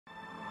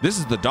This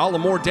is the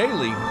Dollemore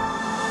Daily,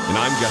 and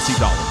I'm Jesse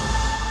Dollemore.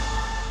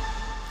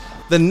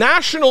 The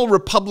National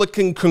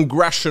Republican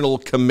Congressional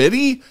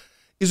Committee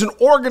is an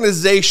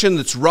organization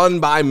that's run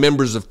by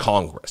members of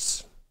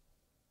Congress.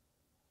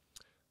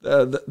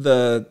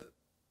 The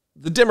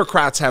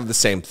Democrats have the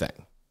same thing.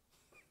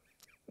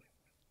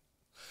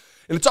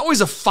 And it's always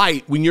a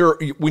fight when you're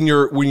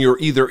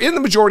either in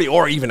the majority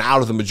or even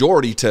out of the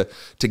majority to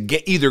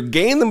either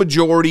gain the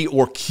majority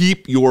or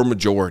keep your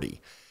majority.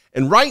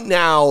 And right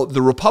now,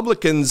 the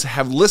Republicans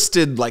have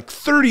listed like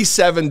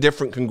 37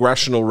 different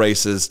congressional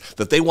races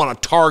that they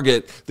want to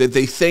target that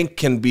they think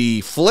can be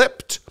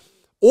flipped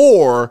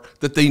or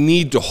that they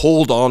need to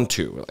hold on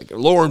to. Like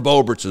Lauren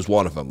Boeberts is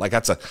one of them. Like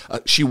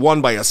she won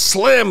by a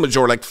slim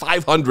majority, like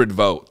 500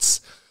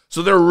 votes.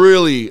 So they're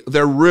really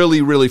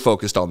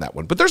focused on that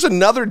one. But there's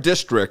another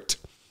district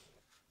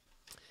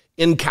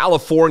in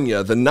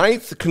California, the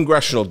 9th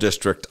congressional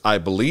district, I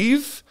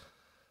believe,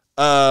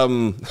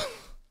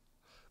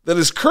 that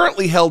is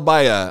currently held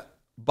by a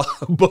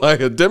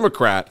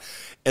Democrat,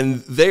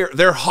 and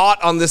they're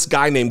hot on this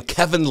guy named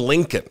Kevin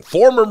Lincoln,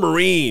 former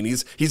Marine.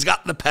 He's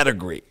got the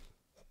pedigree.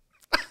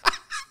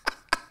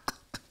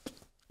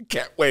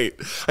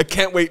 I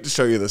can't wait to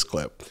show you this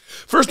clip.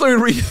 First, let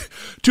me read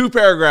 2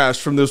 paragraphs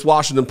from this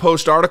Washington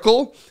Post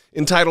article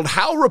entitled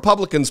 "How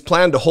Republicans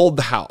Plan to Hold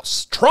the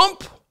House: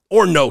 Trump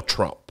or No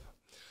Trump."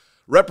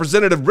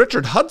 Representative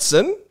Richard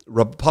Hudson,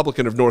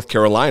 Republican of North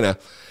Carolina,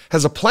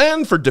 has a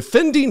plan for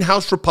defending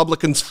House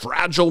Republicans'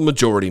 fragile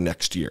majority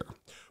next year.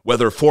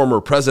 Whether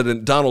former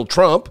President Donald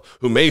Trump,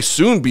 who may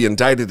soon be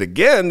indicted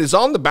again, is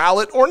on the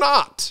ballot or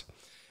not.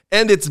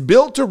 And it's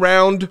built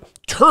around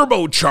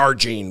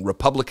turbocharging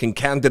Republican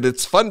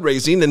candidates'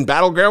 fundraising in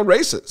battleground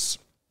races.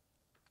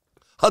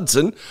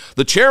 Hudson,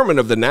 the chairman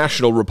of the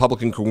National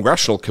Republican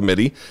Congressional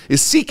Committee,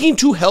 is seeking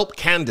to help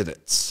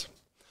candidates.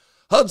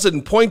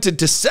 Hudson pointed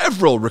to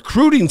several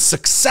recruiting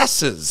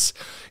successes,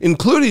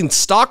 including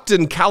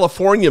Stockton,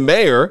 California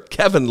Mayor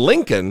Kevin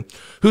Lincoln,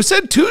 who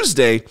said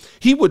Tuesday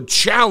he would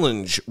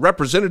challenge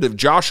Representative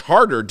Josh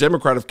Harder,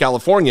 Democrat of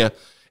California,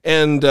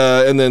 and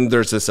then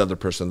there's this other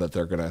person that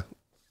they're gonna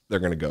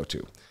go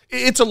to.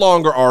 It's a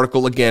longer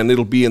article. Again,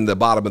 it'll be in the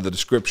bottom of the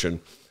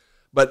description.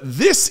 But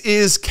this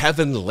is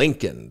Kevin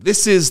Lincoln.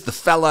 This is the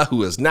fella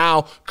who is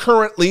now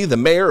currently the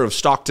mayor of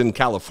Stockton,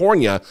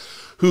 California,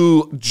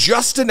 who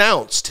just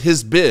announced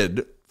his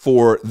bid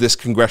for this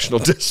congressional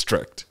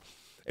district.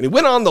 And he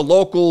went on the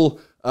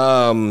local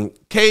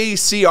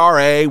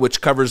KCRA,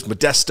 which covers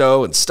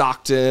Modesto and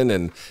Stockton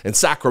and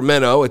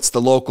Sacramento. It's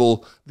the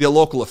local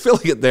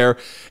affiliate there.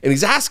 And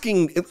he's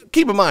asking,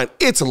 keep in mind,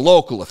 it's a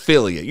local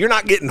affiliate. You're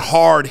not getting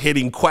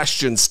hard-hitting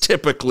questions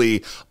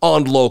typically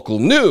on local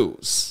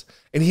news.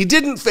 And he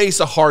didn't face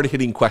a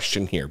hard-hitting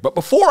question here. But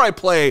before I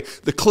play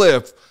the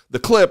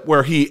clip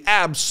where he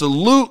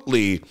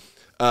absolutely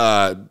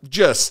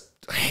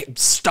just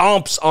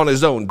stomps on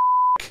his own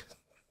dick.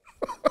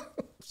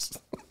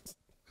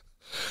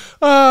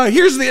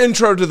 Here's the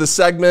intro to the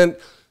segment.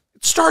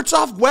 It starts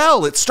off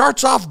well. It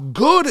starts off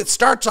good. It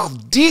starts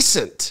off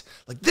decent.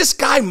 Like this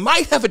guy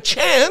might have a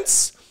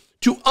chance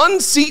to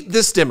unseat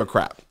this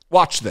Democrat.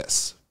 Watch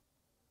this.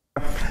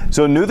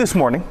 So new this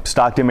morning,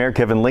 Stockton Mayor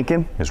Kevin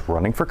Lincoln is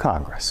running for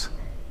Congress.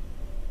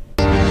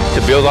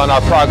 To build on our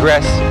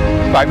progress,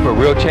 fight for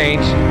real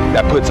change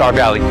that puts our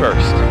valley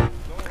first.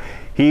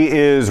 He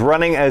is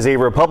running as a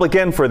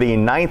Republican for the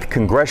 9th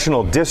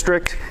Congressional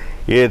District.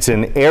 It's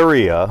an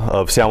area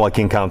of San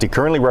Joaquin County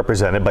currently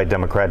represented by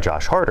Democrat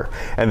Josh Harder.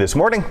 And this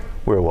morning,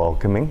 we're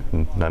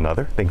welcoming none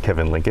other than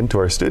Kevin Lincoln to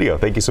our studio.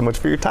 Thank you so much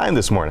for your time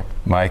this morning.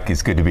 Mike,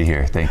 it's good to be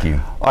here. Thank you.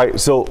 All right,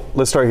 so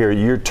let's start here.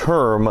 Your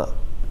term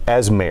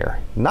as mayor,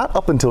 not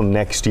up until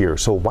next year.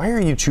 So why are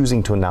you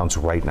choosing to announce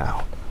right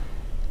now?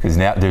 Because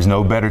now there's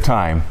no better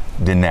time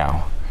than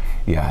now.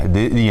 Yeah,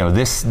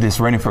 this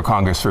running for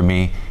Congress for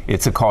me,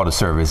 it's a call to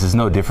service. It's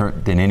no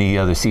different than any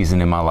other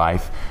season in my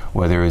life,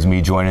 whether it was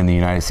me joining the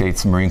United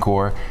States Marine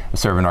Corps,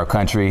 serving our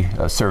country,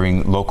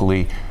 serving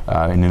locally in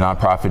a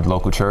nonprofit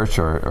local church,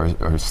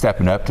 or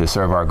stepping up to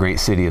serve our great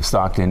city of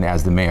Stockton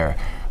as the mayor.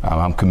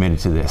 I'm committed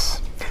to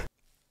this.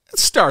 It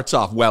starts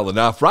off well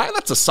enough, right?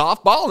 That's a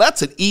softball.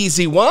 That's an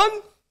easy one.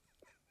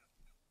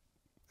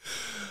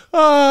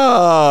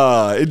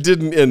 It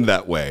didn't end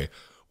that way.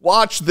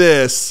 Watch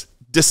this.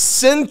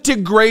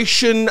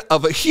 Disintegration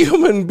of a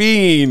human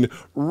being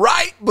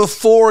right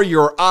before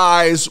your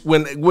eyes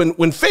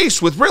when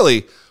faced with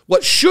really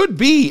what should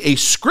be a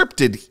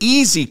scripted,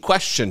 easy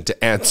question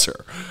to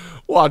answer.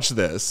 Watch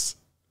this.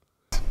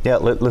 Yeah,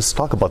 let's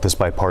talk about this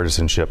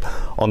bipartisanship.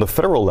 On the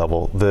federal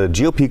level, the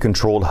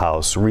GOP-controlled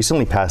House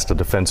recently passed a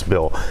defense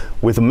bill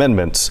with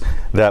amendments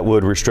that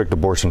would restrict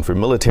abortion for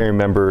military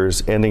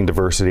members, ending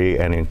diversity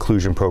and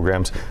inclusion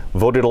programs.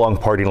 Voted along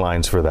party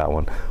lines for that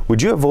one.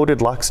 Would you have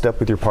voted lockstep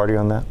with your party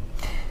on that?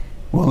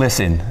 Well,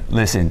 listen.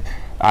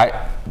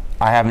 I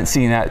haven't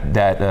seen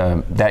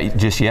that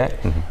just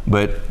yet.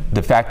 But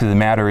the fact of the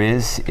matter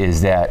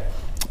is that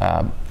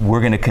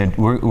we're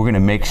gonna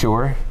make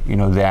sure,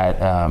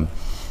 that.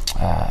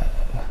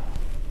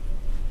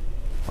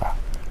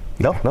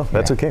 No,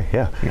 that's okay.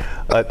 Yeah.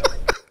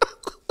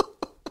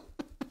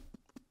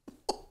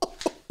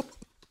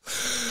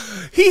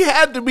 He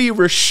had to be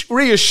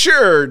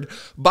reassured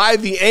by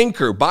the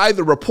anchor, by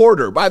the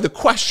reporter, by the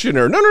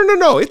questioner.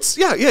 No. It's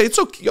it's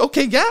okay.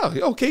 Okay, yeah,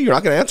 okay. You're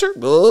not going to answer.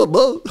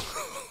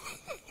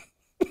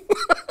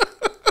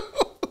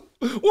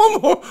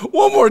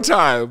 One more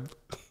time.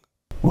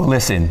 Well,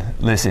 listen.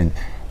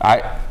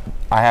 I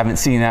haven't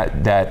seen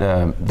that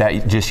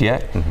just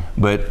yet.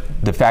 Mm-hmm. But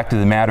the fact of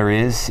the matter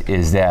is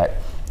that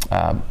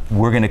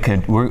we're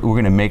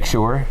gonna make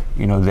sure,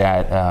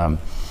 that.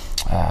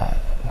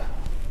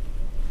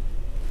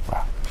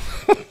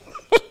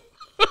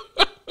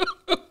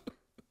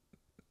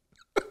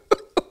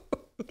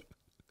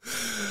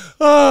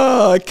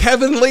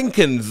 Kevin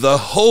Lincoln, the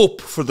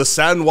hope for the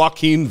San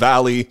Joaquin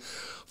Valley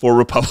for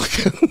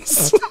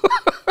Republicans.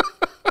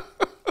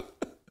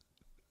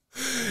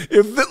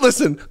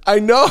 Listen, I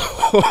know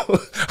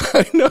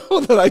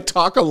that I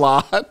talk a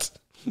lot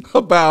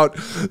about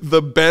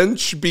the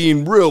bench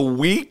being real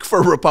weak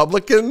for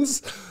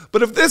Republicans,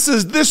 but if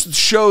this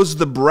shows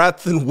the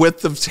breadth and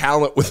width of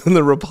talent within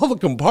the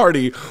Republican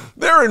Party,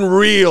 they're in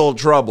real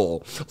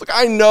trouble. Look,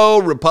 I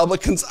know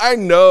Republicans, I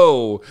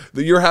know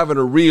that you're having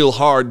a real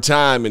hard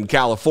time in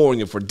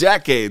California for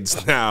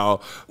decades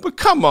now, but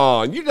come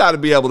on, you got to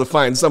be able to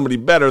find somebody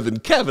better than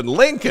Kevin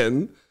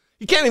Lincoln.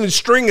 He can't even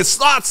string his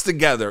thoughts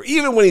together.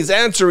 Even when he's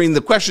answering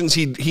the questions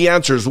he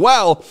answers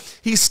well,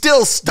 he's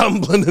still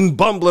stumbling and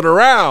bumbling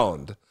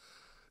around.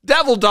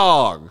 Devil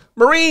Dog,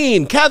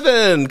 Marine,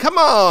 Kevin, come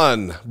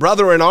on.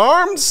 Brother in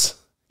arms,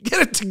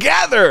 get it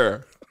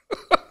together.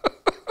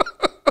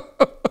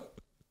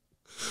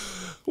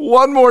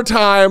 One more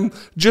time,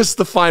 just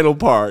the final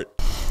part.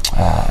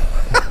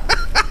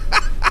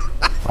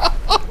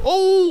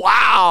 Oh,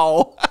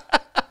 wow.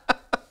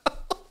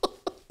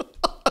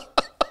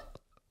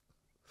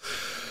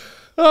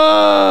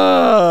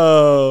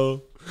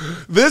 Oh,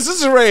 this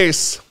is a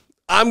race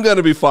I'm going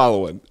to be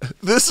following.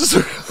 This is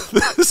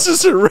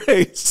a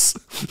race.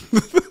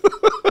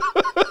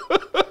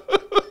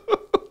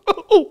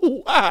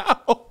 Oh,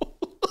 wow.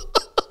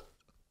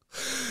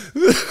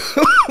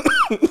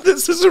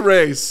 This is a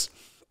race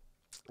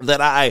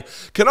that I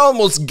can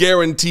almost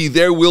guarantee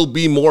there will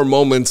be more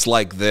moments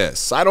like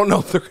this. I don't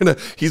know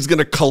if he's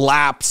gonna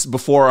collapse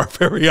before our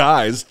very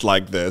eyes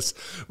like this,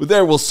 but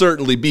there will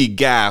certainly be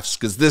gaffes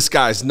because this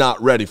guy's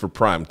not ready for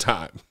prime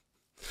time.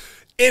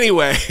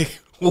 Anyway,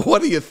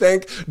 what do you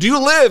think? Do you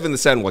live in the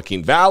San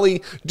Joaquin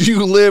Valley? Do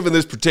you live in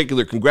this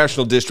particular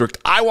congressional district?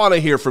 I want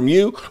to hear from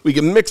you. We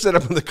can mix it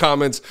up in the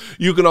comments.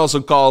 You can also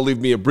leave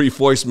me a brief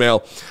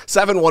voicemail,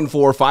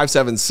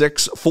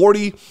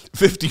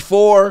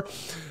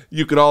 714-576-4054.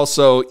 You can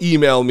also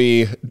email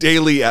me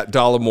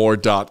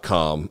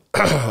daily@dollemore.com.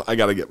 I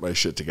got to get my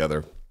shit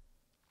together.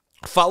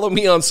 Follow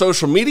me on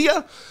social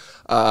media.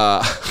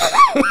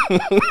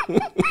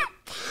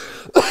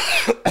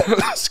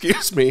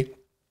 Excuse me.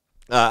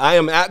 I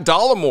am at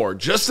Dollemore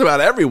just about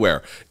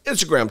everywhere.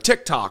 Instagram,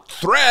 TikTok,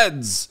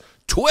 Threads,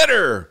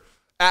 Twitter,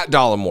 at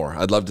Dollemore.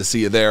 I'd love to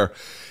see you there.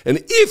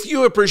 And if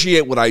you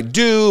appreciate what I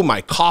do,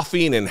 my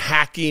coughing and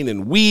hacking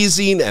and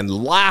wheezing and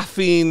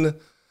laughing,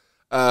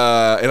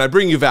 and I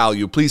bring you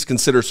value, please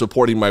consider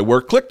supporting my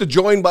work. Click the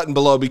join button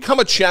below. Become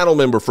a channel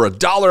member for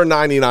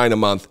 $1.99 a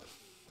month.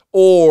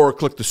 Or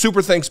click the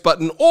super thanks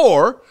button.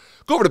 Or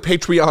go over to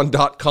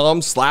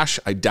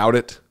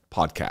patreon.com/IDoubtIt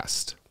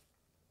podcast.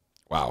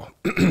 Wow.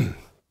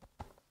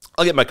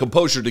 I'll get my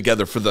composure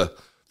together for the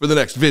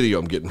next video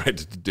I'm getting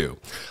ready to do.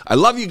 I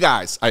love you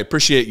guys. I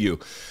appreciate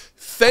you.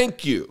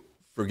 Thank you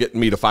for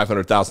getting me to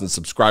 500,000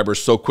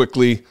 subscribers so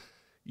quickly.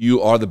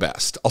 You are the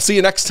best. I'll see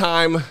you next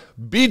time.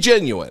 Be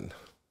genuine.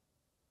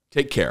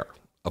 Take care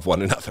of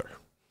one another.